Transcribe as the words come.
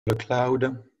Le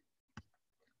cloud.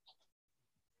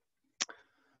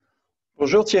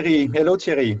 Bonjour Thierry. Hello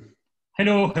Thierry.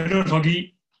 Hello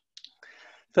Jean-Guy.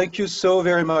 Thank you so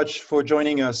very much for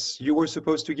joining us. You were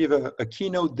supposed to give a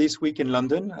keynote this week in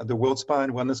London at the World Spa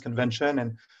and Wellness Convention,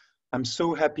 and I'm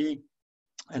so happy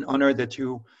and honored that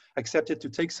you accepted to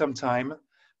take some time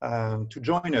to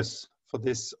join us for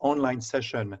this online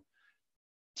session.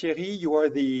 Thierry, you are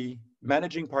the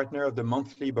managing partner of the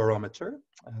Monthly Barometer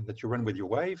that you run with your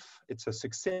wife. It's a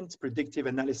succinct, predictive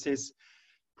analysis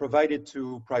provided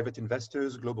to private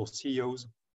investors, global CEOs,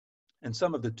 and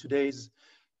some of today's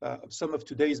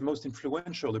most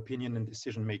influential opinion and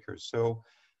decision makers. So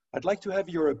I'd like to have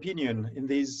your opinion in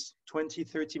these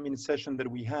 20-30 minute session that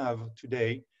we have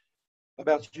today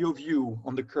about your view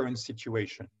on the current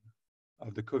situation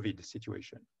of the COVID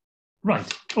situation. Right.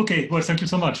 Okay. Well, thank you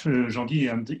so much,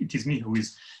 Jean-Guy. And it is me who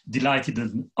is delighted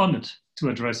and honored to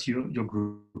address your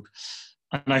group.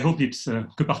 And I hope it's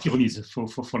que partie remise for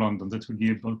London, that we'll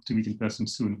be able to meet in person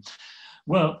soon.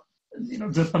 Well, you know,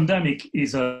 the pandemic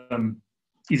is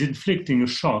inflicting a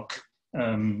shock,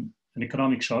 an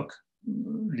economic shock,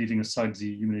 leaving aside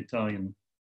the humanitarian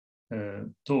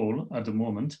toll at the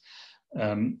moment,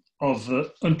 of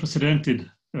unprecedented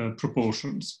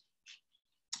proportions.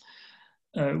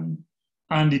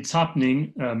 And it's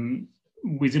happening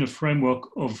within a framework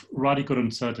of radical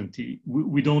uncertainty.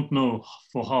 We don't know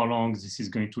for how long this is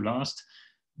going to last.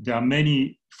 There are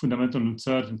many fundamental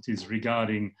uncertainties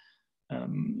regarding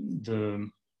the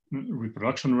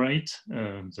reproduction rate,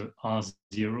 the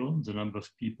R0, the number of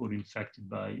people infected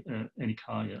by any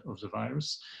carrier of the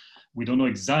virus. We don't know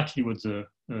exactly what the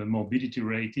morbidity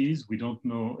rate is. We don't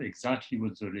know exactly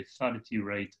what the lethality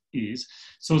rate is.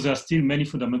 So there are still many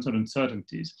fundamental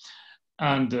uncertainties.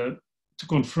 And to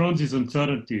confront these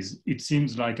uncertainties, it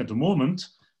seems like at the moment,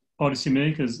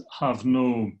 policymakers have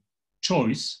no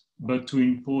choice but to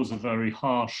impose a very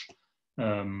harsh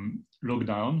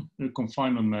lockdown,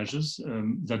 confinement measures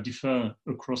that differ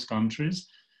across countries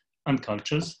and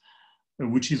cultures,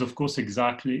 which is of course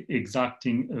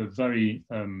exacting a very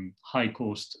high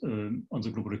cost on the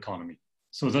global economy.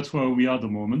 So that's where we are at the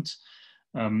moment.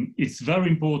 It's very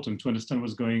important to understand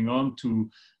what's going on, to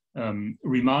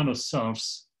remind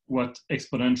ourselves what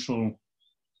exponential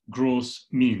growth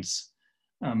means.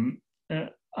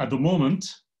 At the moment,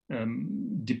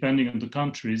 depending on the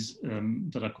countries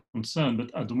that are concerned,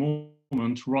 but at the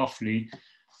moment, roughly,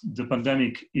 the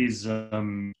pandemic is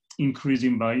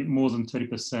increasing by more than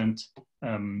 30%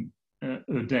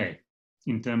 a day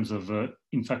in terms of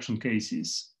infection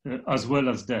cases, as well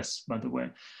as deaths, by the way,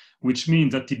 which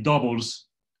means that it doubles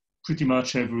pretty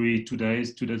much every 2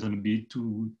 days, 2 days and a bit,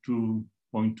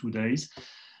 2.2 days.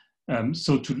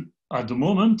 So at the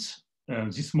moment,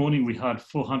 this morning we had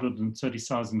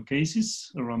 430,000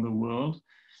 cases around the world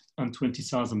and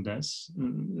 20,000 deaths,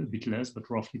 a bit less, but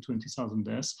roughly 20,000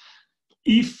 deaths.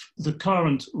 If the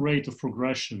current rate of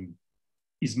progression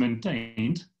is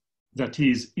maintained, that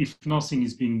is, if nothing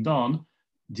is being done,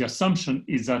 the assumption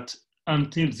is that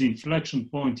until the inflection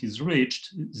point is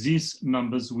reached, these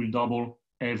numbers will double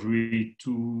every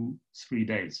 2-3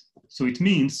 days. So it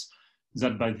means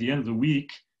that by the end of the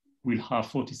week, we'll have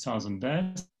 40,000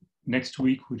 deaths. Next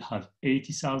week, we'll have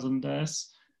 80,000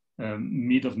 deaths.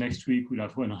 Mid of next week, we'll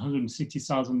have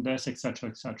 160,000 deaths, etc.,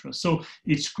 etc. So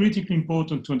it's critically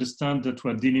important to understand that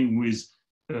we're dealing with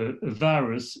a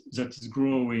virus that is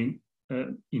growing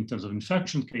in terms of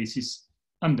infection cases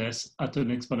and deaths at an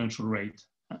exponential rate.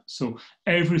 So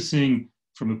everything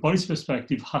from a policy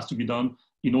perspective has to be done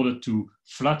in order to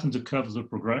flatten the curve of the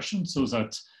progression so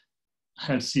that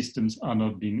health systems are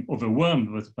not being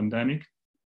overwhelmed with the pandemic,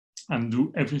 and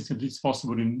do everything that is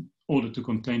possible in order to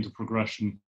contain the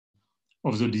progression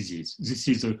of the disease. This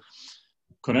is a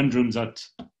conundrum that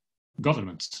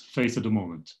governments face at the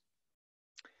moment.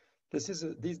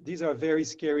 These are very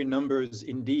scary numbers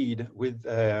indeed, with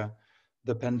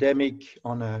the pandemic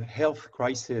on a health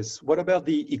crisis. What about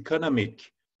the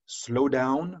economic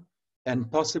slowdown and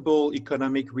possible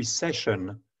economic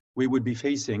recession we would be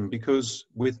facing? Because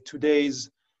with today's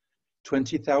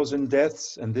 20,000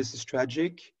 deaths, and this is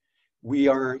tragic, we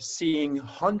are seeing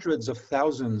hundreds of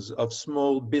thousands of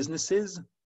small businesses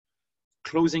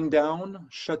closing down,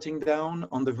 shutting down,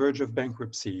 on the verge of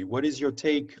bankruptcy. What is your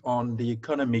take on the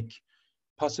economic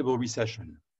possible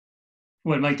recession?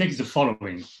 Well, my take is the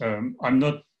following. I'm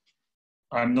not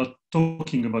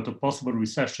talking about a possible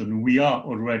recession. We are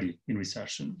already in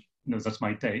recession. You know, that's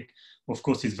my take. Of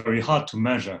course, it's very hard to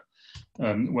measure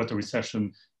what a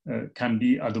recession can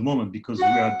be at the moment, because we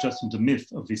are just in the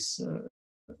midst of this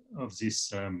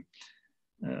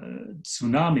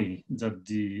tsunami that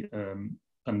the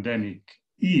pandemic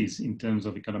is in terms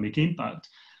of economic impact,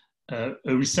 a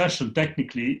recession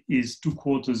technically is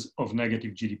 2/4 of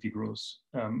negative GDP growth,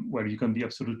 where you can be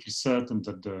absolutely certain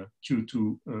that the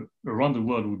Q2 around the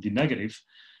world would be negative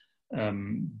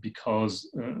because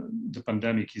the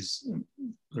pandemic is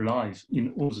alive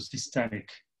in all the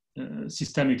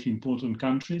systemically important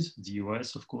countries, the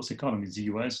US, of course, economies, the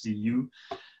US, the EU,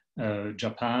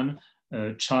 Japan.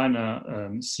 China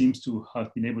seems to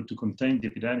have been able to contain the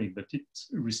epidemic, but it's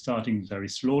restarting very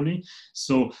slowly.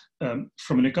 So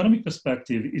from an economic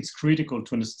perspective, it's critical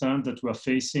to understand that we are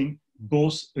facing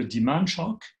both a demand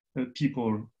shock,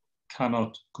 people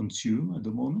cannot consume at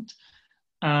the moment,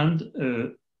 and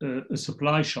a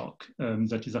supply shock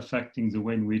that is affecting the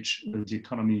way in which the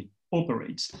economy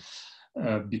operates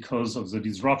because of the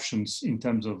disruptions in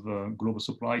terms of global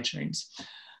supply chains.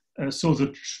 So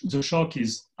the shock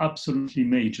is absolutely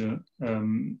major.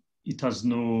 It has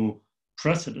no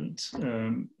precedent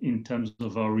in terms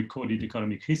of our recorded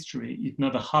economic history. It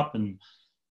never happened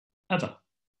ever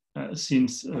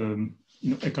since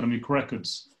economic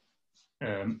records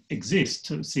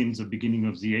exist since the beginning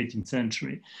of the 18th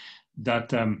century.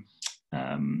 That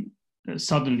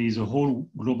suddenly the whole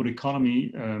global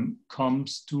economy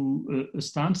comes to a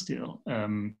standstill.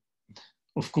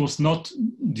 Of course, not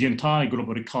the entire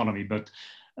global economy, but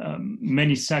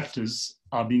many sectors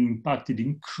are being impacted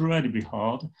incredibly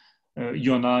hard.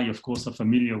 You and I, of course, are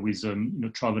familiar with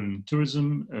travel and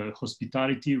tourism,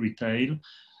 hospitality, retail.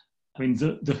 I mean,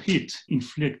 the hit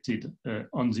inflicted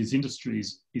on these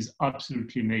industries is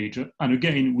absolutely major, and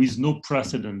again, with no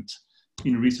precedent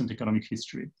in recent economic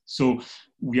history. So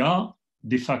we are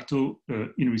de facto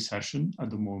in recession at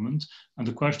the moment, and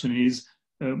the question is,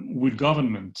 will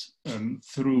government,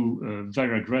 through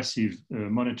very aggressive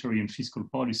monetary and fiscal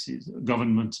policies,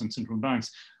 governments and central banks,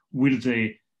 will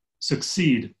they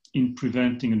succeed in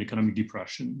preventing an economic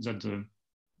depression? That's a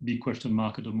big question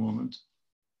mark at the moment.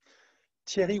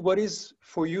 Thierry, what is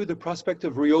for you the prospect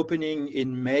of reopening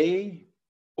in May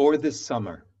or this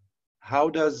summer? How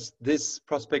does this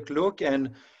prospect look,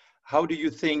 and how do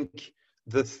you think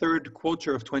the third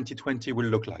quarter of 2020 will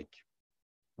look like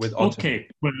with autumn? Okay,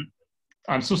 well,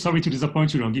 I'm so sorry to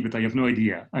disappoint you, Jean-Guy, but I have no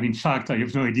idea. And in fact, I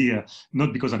have no idea,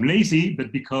 not because I'm lazy,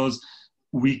 but because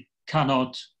we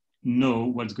cannot know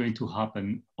what's going to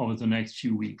happen over the next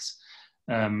few weeks.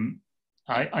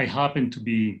 I happen to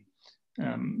be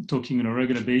talking on a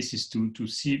regular basis to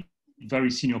see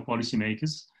very senior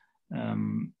policymakers,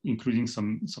 including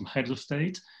some heads of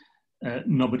state.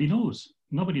 Nobody knows.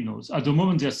 Nobody knows. At the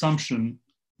moment, the assumption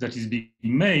that is being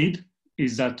made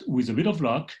is that with a bit of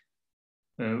luck,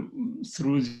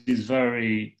 through these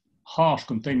very harsh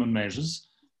containment measures,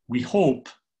 we hope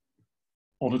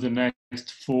over the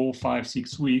next 4, 5,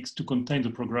 6 weeks to contain the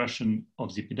progression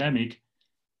of the epidemic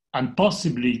and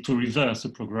possibly to reverse the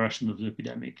progression of the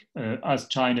epidemic, as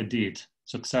China did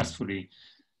successfully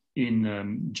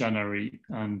in January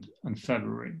and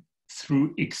February,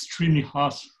 through extremely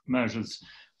harsh measures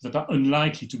that are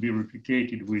unlikely to be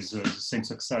replicated with the same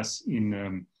success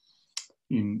in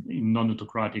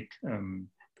non-autocratic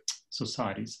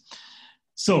societies.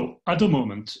 So at the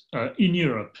moment, in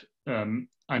Europe and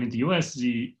in the US,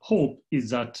 the hope is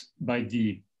that by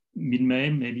the mid-May,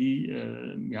 maybe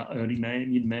early May,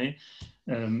 mid-May,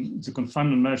 the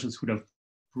confinement measures would have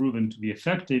proven to be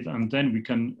effective, and then we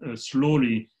can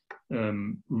slowly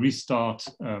restart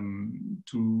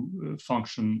to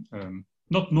function,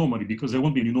 not normally, because there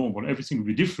won't be any normal. Everything will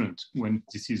be different when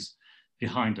this is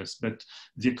behind us, but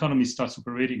the economy starts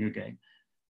operating again.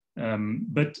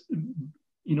 But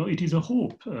it is a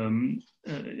hope.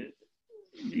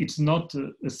 It's not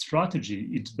a strategy.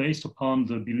 It's based upon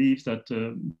the belief that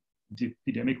the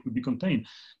epidemic will be contained.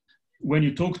 When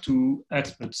you talk to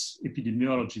experts,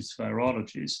 epidemiologists,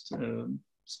 virologists,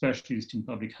 specialists in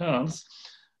public health,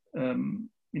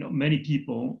 many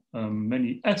people,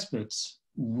 many experts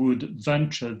would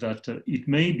venture that it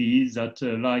may be that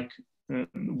like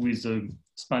with the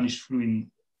Spanish flu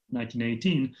in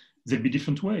 1918, there'll be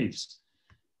different waves.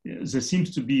 There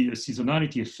seems to be a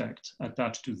seasonality effect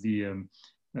attached to the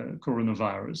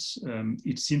coronavirus.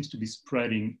 It seems to be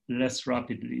spreading less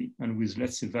rapidly and with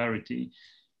less severity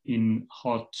in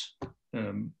hot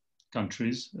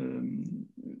countries and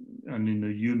in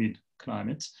the humid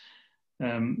climates.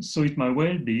 So it might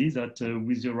well be that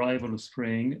with the arrival of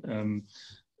spring,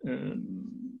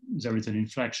 there is an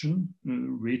inflection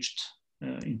reached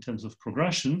in terms of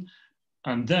progression,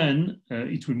 and then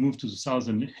it will move to the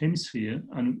southern hemisphere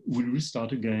and will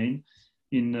restart again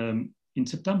in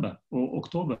September or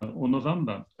October or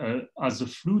November, as the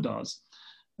flu does.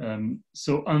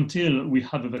 So until we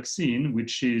have a vaccine,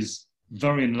 which is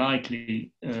very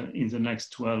unlikely in the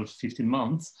next 12, 15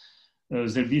 months,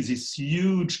 there'll be this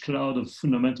huge cloud of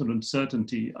fundamental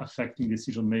uncertainty affecting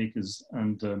decision makers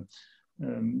and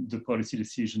the policy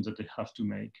decisions that they have to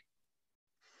make.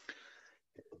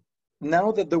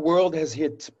 Now that the world has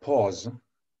hit pause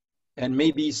and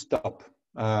maybe stop,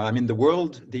 I mean,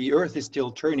 the earth is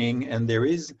still turning, and there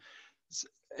is,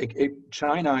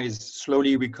 China is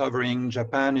slowly recovering,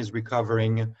 Japan is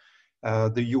recovering,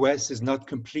 the US is not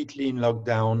completely in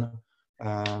lockdown,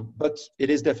 but it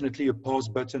is definitely a pause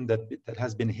button that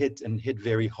has been hit, and hit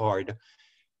very hard.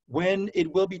 When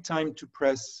it will be time to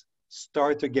press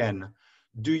start again,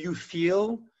 do you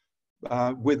feel,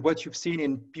 with what you've seen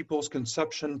in people's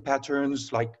consumption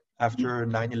patterns, like after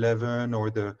 9/11 or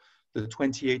the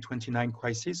 28-29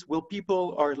 crisis, will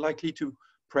people are likely to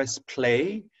press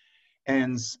play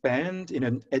and spend in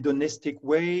an hedonistic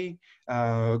way,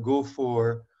 go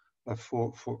for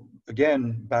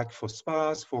again, back for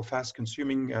spas, for fast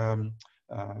consuming,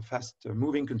 fast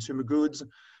moving consumer goods,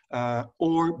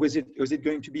 or is it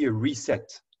going to be a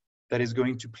reset that is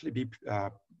going to be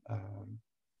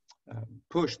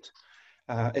pushed,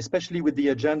 especially with the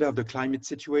agenda of the climate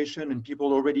situation and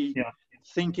people already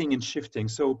thinking and shifting?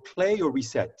 So play or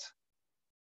reset?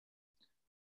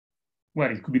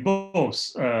 Well, it could be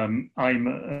both.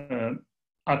 I'm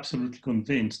absolutely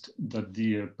convinced that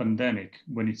the pandemic,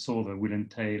 when it's over,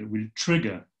 will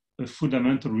trigger a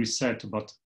fundamental reset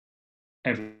about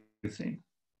everything,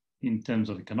 in terms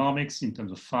of economics, in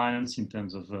terms of finance, in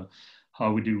terms of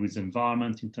how we deal with the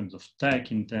environment, in terms of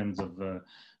tech, in terms of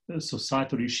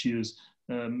societal issues.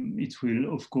 It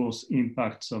will, of course,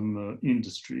 impact some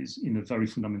industries in a very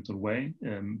fundamental way.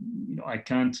 I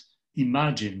can't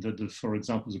imagine that, for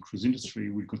example, the cruise industry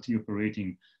will continue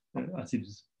operating as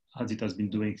it has been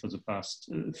doing for the past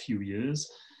few years.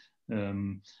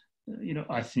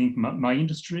 I think my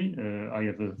industry, I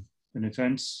have an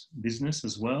events business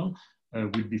as well,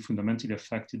 will be fundamentally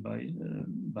affected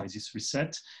by this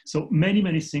reset. So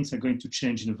many things are going to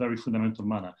change in a very fundamental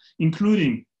manner,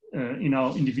 including in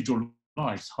our individual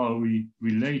lives, how we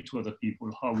relate to other people,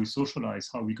 how we socialize,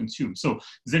 how we consume. So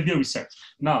there'll be a reset.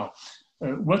 Now,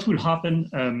 what will happen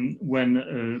when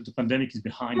the pandemic is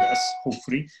behind us,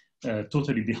 hopefully,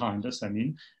 totally behind us, I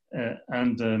mean,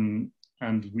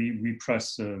 and we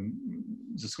press the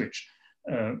switch?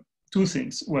 Two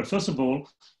things. Well, first of all,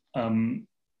 an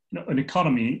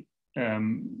economy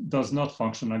does not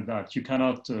function like that. You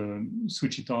cannot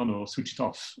switch it on or switch it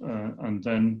off, and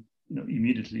then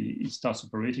immediately it starts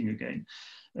operating again.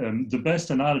 The best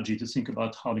analogy to think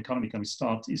about how the economy can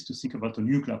restart is to think about a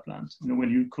nuclear plant. When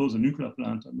you close a nuclear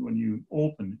plant and when you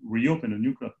reopen a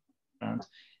nuclear plant,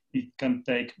 it can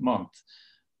take months.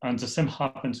 And the same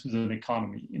happens with an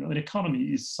economy. An economy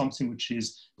is something which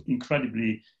is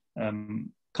incredibly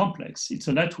complex. It's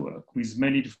a network with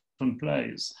many different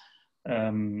players,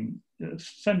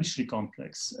 fiendishly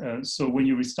complex. So when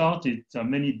you restart it, there are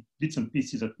many bits and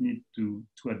pieces that need to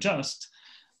adjust,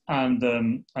 and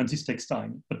this takes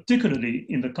time, particularly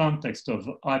in the context of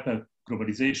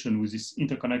hyper-globalization with this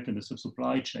interconnectedness of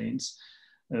supply chains,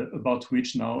 about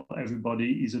which now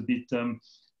everybody is a bit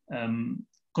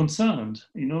concerned.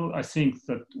 I think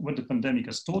that what the pandemic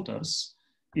has taught us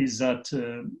is that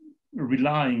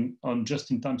relying on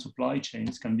just-in-time supply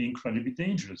chains can be incredibly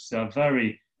dangerous. They are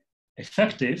very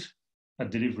effective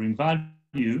at delivering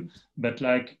value, but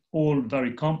like all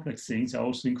very complex things, are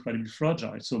also incredibly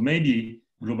fragile. So maybe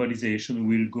globalization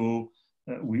will go,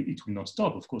 it will not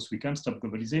stop. Of course, we can't stop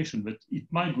globalization, but it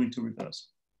might go into reverse.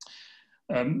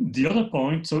 The other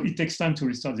point, so it takes time to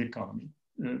restart the economy,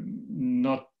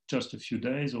 not just a few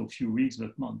days or a few weeks,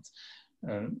 but months,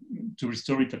 to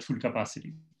restore it at full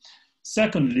capacity.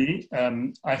 Secondly,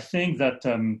 I think that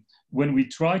when we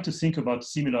try to think about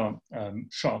similar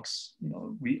shocks,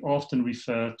 we often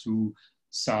refer to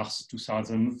SARS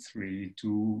 2003,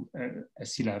 to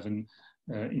S11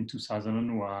 in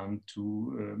 2001,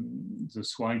 to the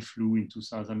swine flu in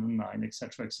 2009,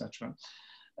 etc., etc.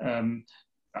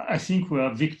 I think we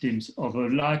are victims of a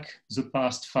like the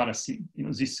past fallacy,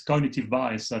 this cognitive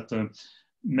bias that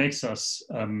makes us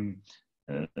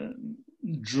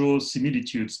draw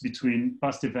similitudes between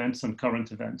past events and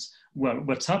current events. Well,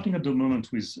 what's happening at the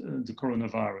moment with the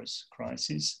coronavirus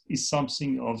crisis is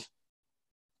something of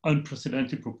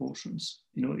unprecedented proportions.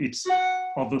 It's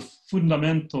of a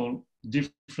fundamental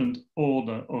different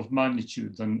order of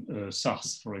magnitude than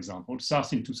SARS, for example.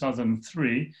 SARS in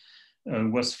 2003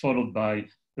 was followed by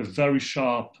a very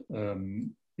sharp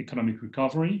economic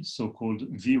recovery, so-called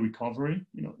V recovery.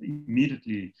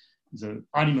 Immediately the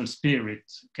animal spirit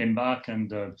came back, and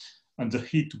the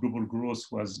hit to global growth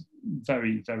was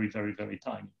very, very, very, very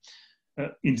tiny.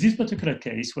 In this particular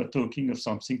case, we're talking of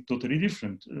something totally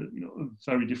different, a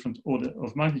very different order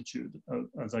of magnitude,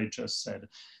 as I just said.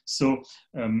 So,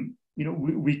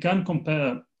 we can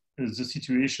compare the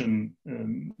situation,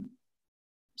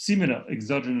 similar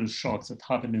exogenous shocks that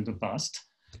happened in the past,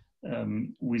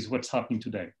 with what's happening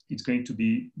today. It's going to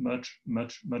be much,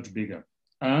 much, much bigger.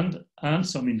 And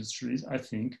some industries, I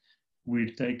think, will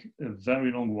take a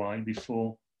very long while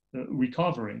before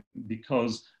recovering,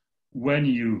 because when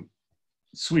you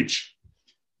switch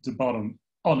the bottom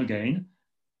on again,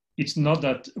 it's not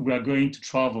that we are going to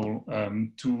travel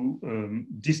to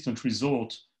distant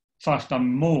resorts 5 times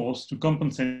more to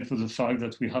compensate for the fact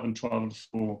that we haven't traveled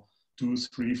for 2,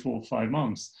 3, 4, 5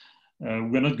 months.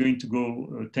 We're not going to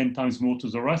go 10 times more to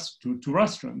to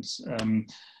restaurants.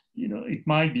 It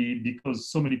might be because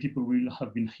so many people will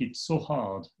have been hit so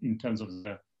hard in terms of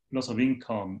the loss of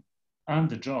income and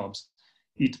the jobs.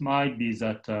 It might be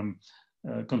that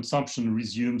consumption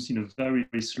resumes in a very,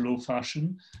 very slow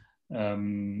fashion,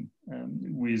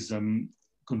 with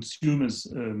consumers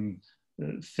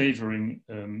favoring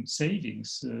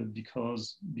savings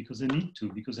because they need to,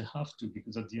 because they have to,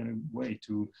 because that's the only way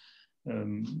to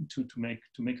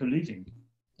make a living.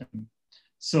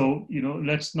 So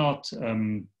let's not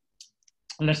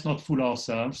fool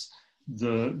ourselves.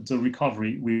 The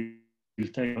recovery will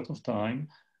take a lot of time.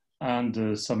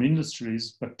 And some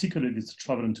industries, particularly the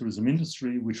travel and tourism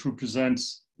industry, which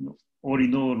represents, all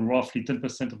in all, roughly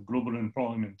 10% of global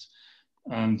employment,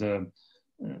 and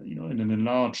in a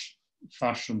large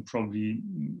fashion, probably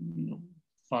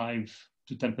 5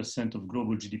 to 10% of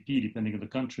global GDP, depending on the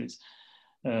countries.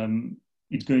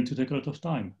 It's going to take a lot of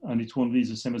time, and it won't be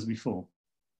the same as before.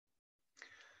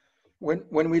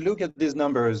 When we look at these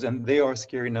numbers, and they are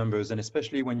scary numbers, and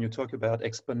especially when you talk about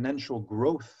exponential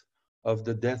growth of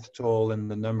the death toll and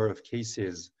the number of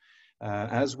cases.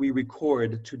 As we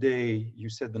record today, you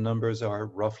said the numbers are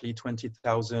roughly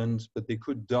 20,000, but they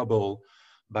could double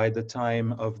by the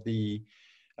time of the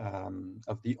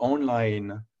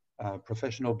online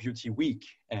Professional Beauty Week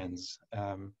ends.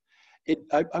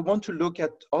 I want to look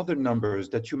at other numbers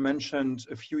that you mentioned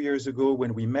a few years ago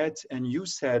when we met, and you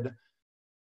said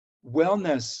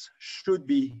wellness should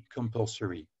be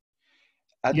compulsory.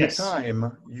 At yes. the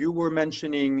time, you were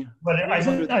mentioning. Well, I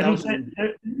don't say,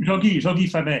 Jean-Guy,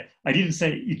 if I may, I didn't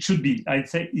say it should be. I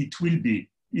say it will be.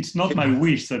 It's not my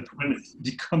wish that when it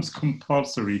becomes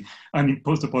compulsory and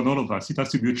imposed upon all of us, it has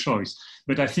to be a choice.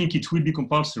 But I think it will be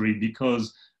compulsory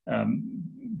because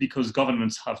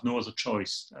governments have no other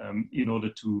choice in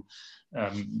order to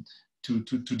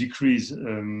decrease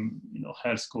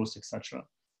health costs, etc.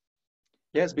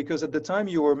 Yes, because at the time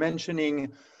you were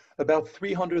mentioning about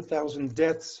 300,000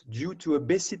 deaths due to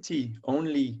obesity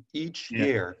only each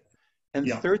year, and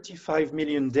 35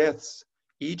 million deaths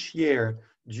each year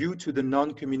due to the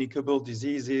non-communicable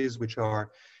diseases, which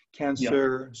are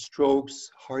cancer,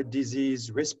 strokes, heart disease,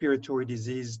 respiratory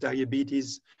disease,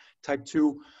 diabetes, type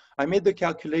 2. I made the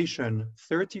calculation,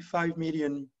 35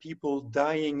 million people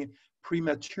dying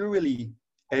prematurely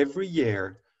every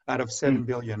year out of 7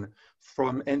 billion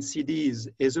from NCDs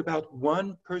is about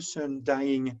 1 person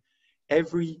dying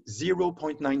every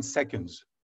 0.9 seconds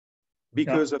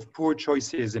because of poor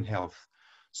choices in health.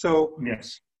 So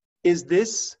is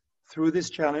this, through this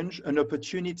challenge, an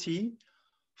opportunity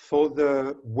for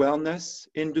the wellness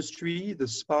industry, the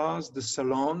spas, the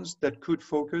salons that could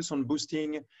focus on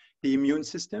boosting the immune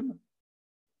system?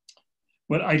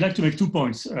 Well, I'd like to make 2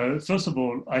 points. First of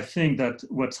all, I think that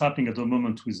what's happening at the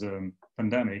moment with the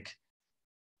pandemic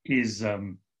is,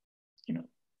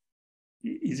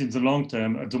 is in the long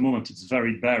term. At the moment, it's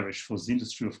very bearish for the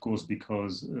industry, of course,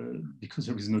 because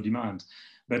there is no demand.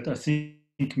 But I think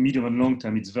medium and long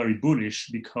term, it's very bullish,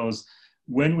 because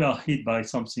when we are hit by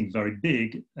something very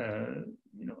big,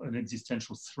 an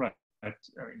existential threat,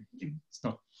 it's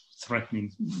not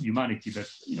threatening humanity, but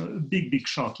a big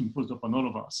shock imposed upon all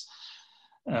of us.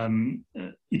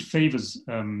 It favors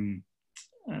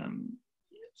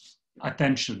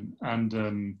attention, and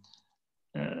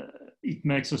it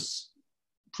makes us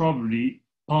probably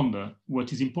ponder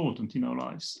what is important in our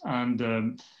lives. And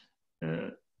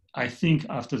I think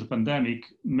after the pandemic,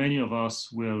 many of us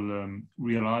will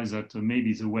realize that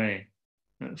maybe the way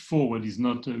forward is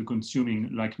not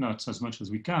consuming like nuts as much as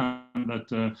we can, but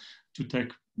to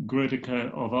take greater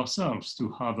care of ourselves,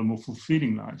 to have a more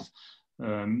fulfilling life,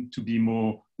 to be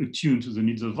more attuned to the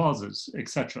needs of others,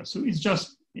 etc. So it's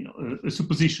just a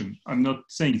supposition. I'm not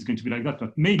saying it's going to be like that,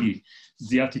 but maybe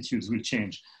the attitudes will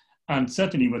change. And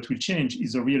certainly what will change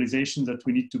is a realization that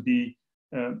we need to be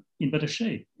in better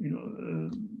shape.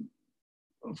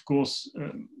 Of course,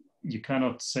 you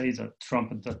cannot say that Trump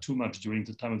had done too much during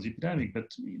the time of the epidemic, but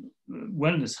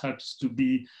wellness helps to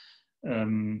be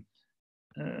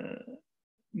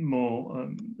more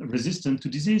resistant to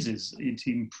diseases. It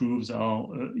improves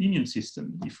our immune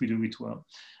system if we do it well.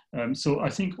 So I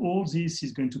think all this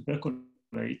is going to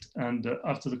percolate, and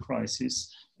after the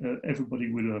crisis,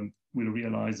 everybody will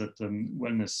realize that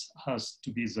wellness has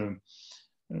to be the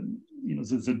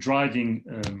driving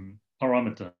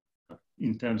parameter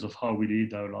in terms of how we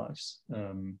lead our lives.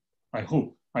 I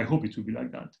hope it will be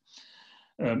like that.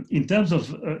 In terms of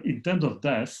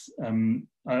death,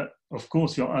 of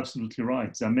course, you're absolutely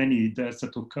right. There are many deaths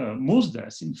that occur. Most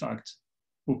deaths, in fact,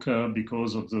 occur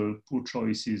because of the poor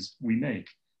choices we make.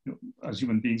 You know, as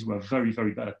human beings, we are very,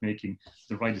 very bad at making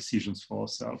the right decisions for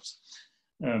ourselves.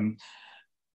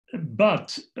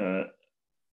 But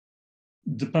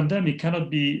the pandemic cannot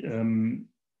be,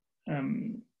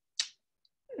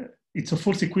 it's a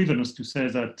false equivalence to say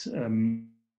that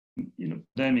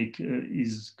pandemic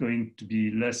is going to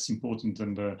be less important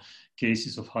than the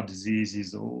cases of heart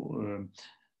diseases or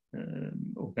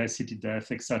obesity,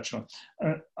 death, etc.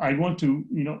 I want to,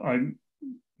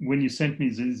 when you sent me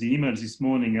the email this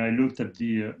morning, I looked at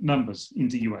the numbers in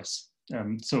the US.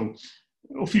 So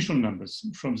official numbers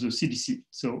from the CDC.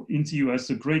 So in the US,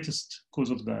 the greatest cause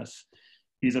of death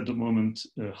is at the moment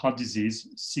heart disease,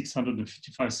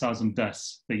 655,000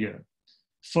 deaths per year,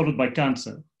 followed by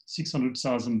cancer,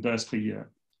 600,000 deaths per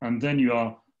year. And then you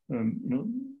are,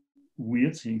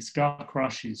 weird things, car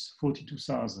crashes,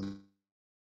 42,000.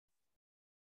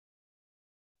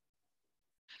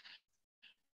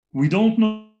 We don't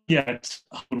know yet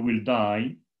how will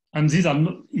die. And these are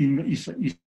not, if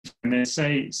I may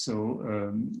say so,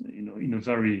 in a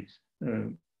very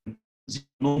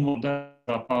normal deaths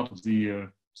are part of the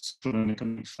social and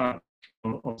economic fabric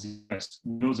of the West.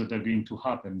 We know that they're going to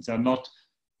happen. They're not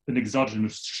an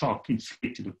exogenous shock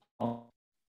inflicted upon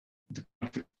the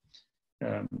country.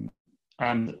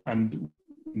 And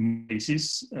in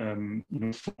cases,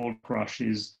 fall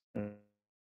crashes,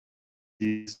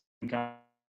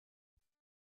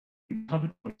 have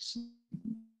a choice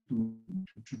to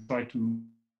try to.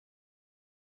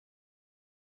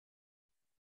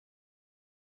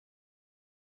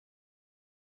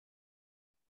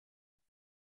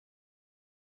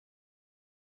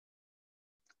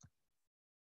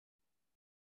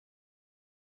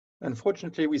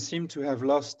 Unfortunately, we seem to have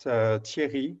lost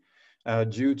Thierry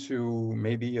due to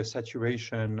maybe a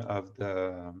saturation of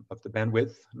the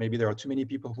bandwidth. Maybe there are too many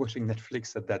people watching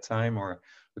Netflix at that time, or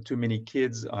too many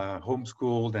kids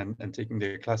homeschooled and taking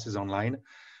their classes online.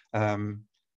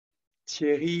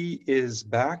 Thierry is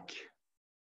back.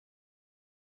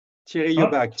 Thierry, you're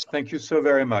back. Thank you so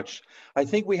very much. I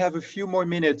think we have a few more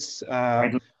minutes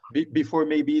before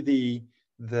maybe the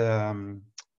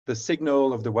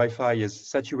signal of the Wi-Fi is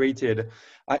saturated.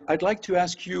 I'd like to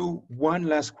ask you one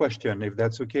last question, if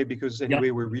that's okay, because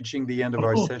anyway, we're reaching the end of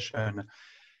our session.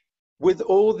 With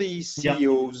all the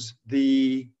CEOs,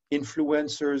 the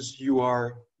influencers you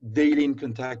are daily in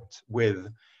contact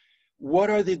with, what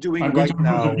are they doing right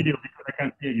now? I'm going to remove the video because I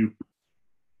can't hear you.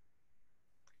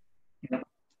 Yeah.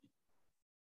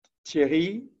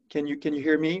 Thierry, can you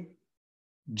hear me?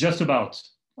 Just about.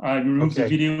 I removed the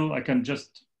video. I can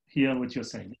just hear what you're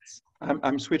saying.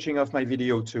 I'm switching off my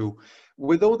video too.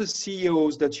 With all the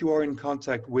CEOs that you are in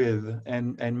contact with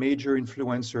and major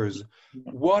influencers,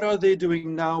 what are they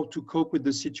doing now to cope with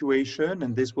the situation?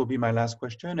 And this will be my last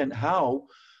question. And how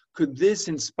could this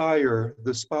inspire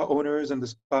the spa owners and the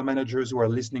spa managers who are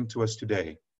listening to us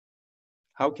today?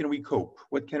 How can we cope?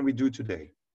 What can we do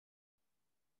today?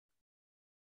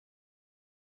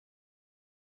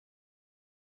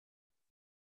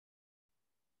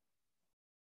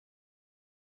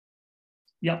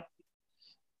 Yeah.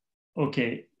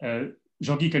 Okay.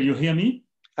 Jean-Guy, can you hear me?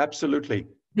 Absolutely.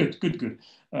 Good.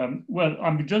 Well,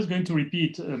 I'm just going to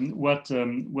repeat what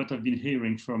I've been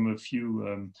hearing from a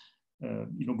few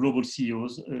global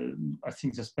CEOs. I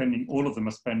think all of them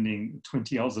are spending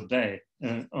 20 hours a day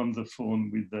on the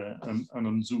phone with and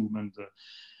on Zoom and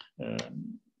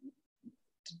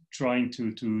trying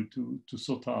to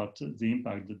sort out the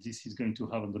impact that this is going to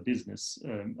have on the business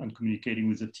and communicating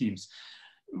with the teams.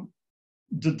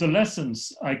 The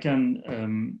lessons I can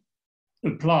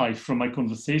apply from my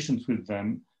conversations with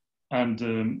them, and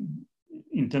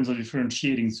in terms of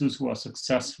differentiating those who are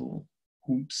successful,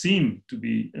 who seem to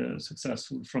be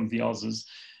successful from the others,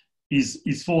 is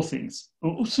four things,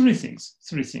 or three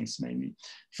things mainly.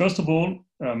 First of all,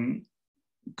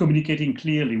 communicating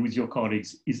clearly with your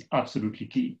colleagues is absolutely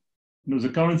key. The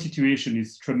current situation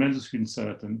is tremendously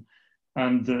uncertain.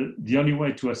 And the only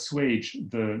way to assuage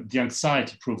the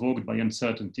anxiety provoked by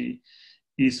uncertainty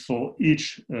is for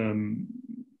each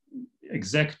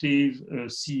executive,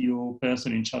 CEO,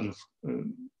 person in charge of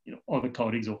other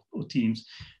colleagues or teams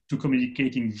to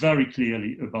communicating very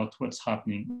clearly about what's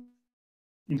happening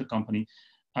in the company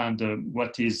and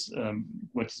what is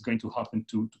going to happen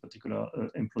to particular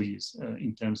employees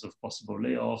in terms of possible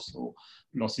layoffs or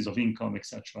losses of income,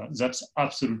 etc. That's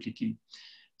absolutely key.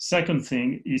 Second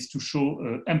thing is to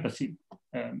show empathy.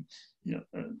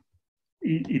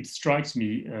 It strikes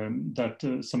me that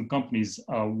some companies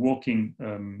are walking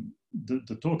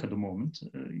the talk at the moment.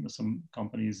 Some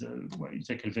companies, where you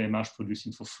take LVMH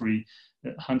producing for free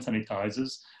hand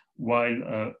sanitizers,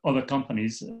 while other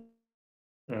companies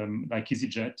like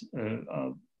EasyJet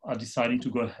are deciding to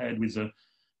go ahead with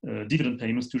dividend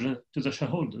payments to the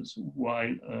shareholders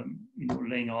while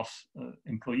laying off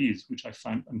employees, which I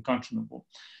find unconscionable.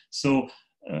 So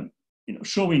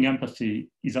showing empathy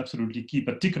is absolutely key,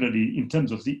 particularly in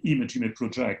terms of the image you may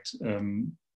project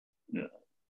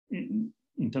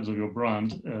in terms of your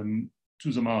brand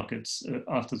to the markets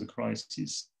after the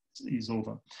crisis is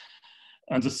over.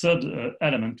 And the third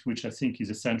element, which I think is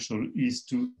essential, is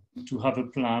to have a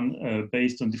plan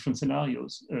based on different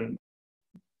scenarios.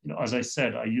 As I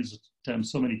said, I use the term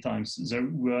so many times, there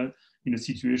were in a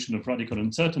situation of radical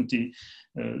uncertainty.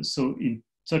 So in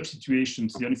such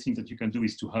situations, the only thing that you can do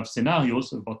is to have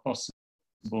scenarios about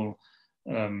possible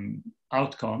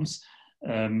outcomes.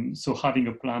 So having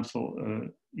a plan for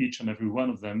each and every one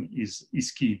of them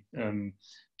is key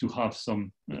to have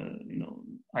some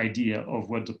idea of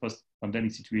what the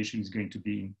post-pandemic situation is going to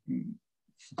be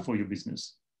for your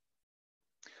business.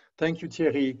 Thank you,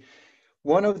 Thierry.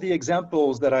 One of the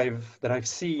examples that I've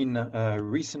seen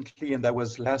recently, and that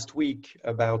was last week,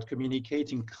 about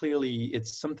communicating clearly,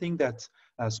 it's something that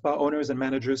spa owners and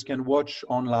managers can watch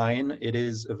online. It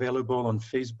is available on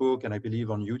Facebook and I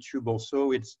believe on YouTube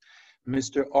also. It's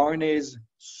Mr. Arne's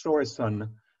Sorensen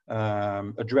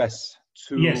address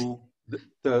to yes.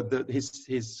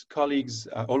 his colleagues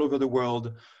all over the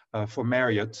world for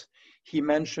Marriott. He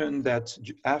mentioned that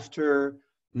after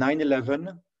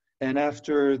 9/11 and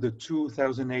after the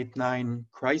 2008-9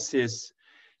 crisis,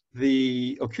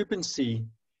 the occupancy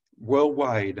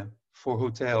worldwide for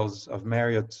hotels of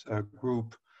Marriott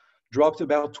Group dropped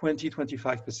about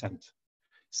 20-25%.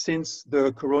 Since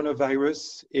the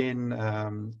coronavirus in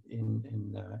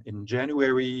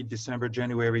January, December,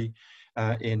 January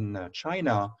in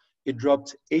China, it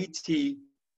dropped 80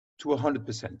 to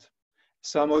 100%.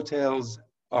 Some hotels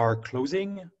are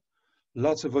closing.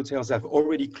 Lots of hotels have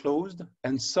already closed,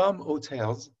 and some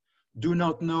hotels do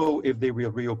not know if they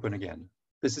will reopen again.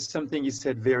 This is something he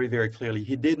said very, very clearly.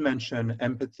 He did mention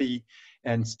empathy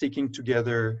and sticking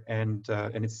together, and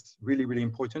it's really, really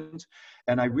important.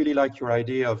 And I really like your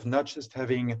idea of not just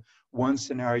having one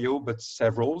scenario, but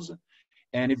several.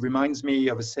 And it reminds me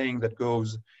of a saying that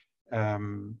goes,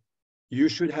 you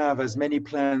should have as many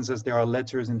plans as there are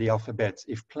letters in the alphabet.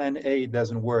 If plan A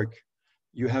doesn't work,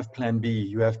 you have plan B,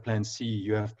 you have plan C,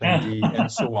 you have plan D, and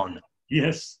so on.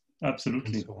 Yes,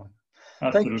 absolutely. And so on.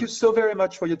 Absolutely. Thank you so very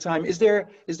much for your time. Is there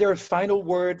a final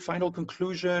word, final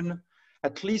conclusion,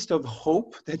 at least of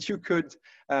hope that you could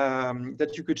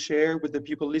share with the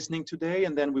people listening today,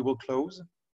 and then we will close?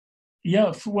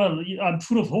 Yeah, well, I'm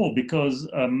full of hope because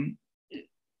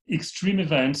extreme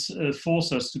events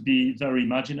force us to be very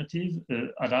imaginative,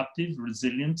 adaptive,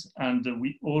 resilient, and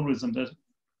we always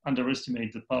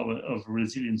underestimate the power of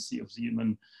resiliency of the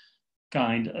human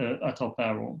kind at our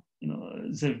peril.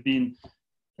 There have been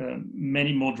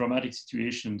many more dramatic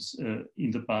situations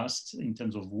in the past, in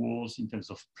terms of wars, in terms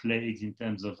of plagues, in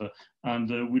terms of, and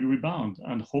we'll rebound.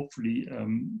 And hopefully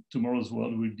tomorrow's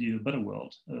world will be a better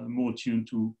world, more tuned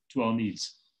to our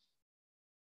needs.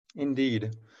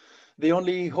 Indeed. The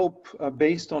only hope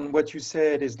based on what you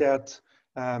said is that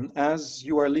as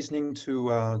you are listening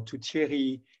to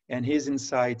Thierry and his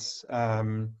insights,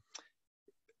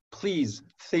 please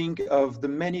think of the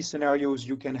many scenarios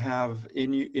you can have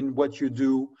in what you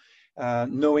do,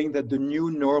 knowing that the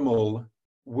new normal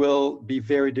will be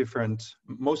very different,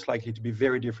 most likely to be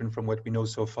very different from what we know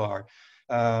so far.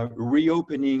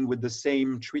 Reopening with the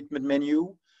same treatment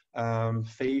menu,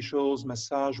 facials,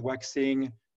 massage,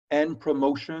 waxing, and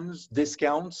promotions,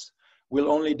 discounts, will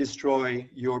only destroy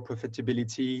your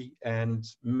profitability and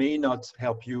may not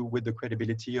help you with the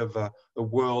credibility of a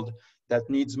world that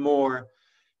needs more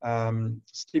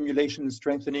stimulation and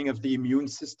strengthening of the immune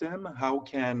system. How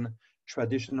can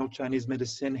traditional Chinese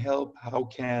medicine help? How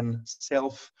can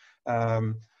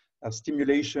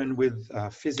stimulation with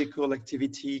physical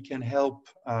activity can help.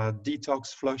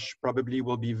 Detox flush probably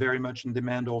will be very much in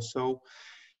demand also.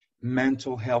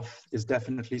 Mental health is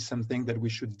definitely something that we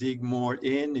should dig more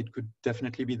in. It could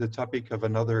definitely be the topic of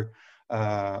another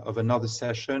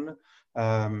session.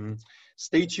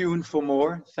 Stay tuned for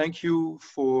more. Thank you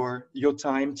for your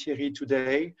time, Thierry,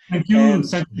 today. Thank you.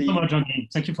 Thank you so much, Jean-Guy.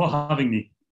 Thank you for having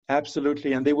me.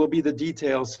 Absolutely. And there will be the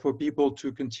details for people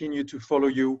to continue to follow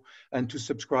you and to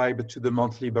subscribe to the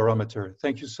Monthly Barometer.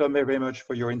 Thank you so very much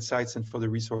for your insights and for the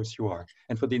resource you are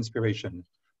and for the inspiration.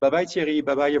 Bye-bye, Thierry.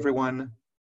 Bye-bye, everyone.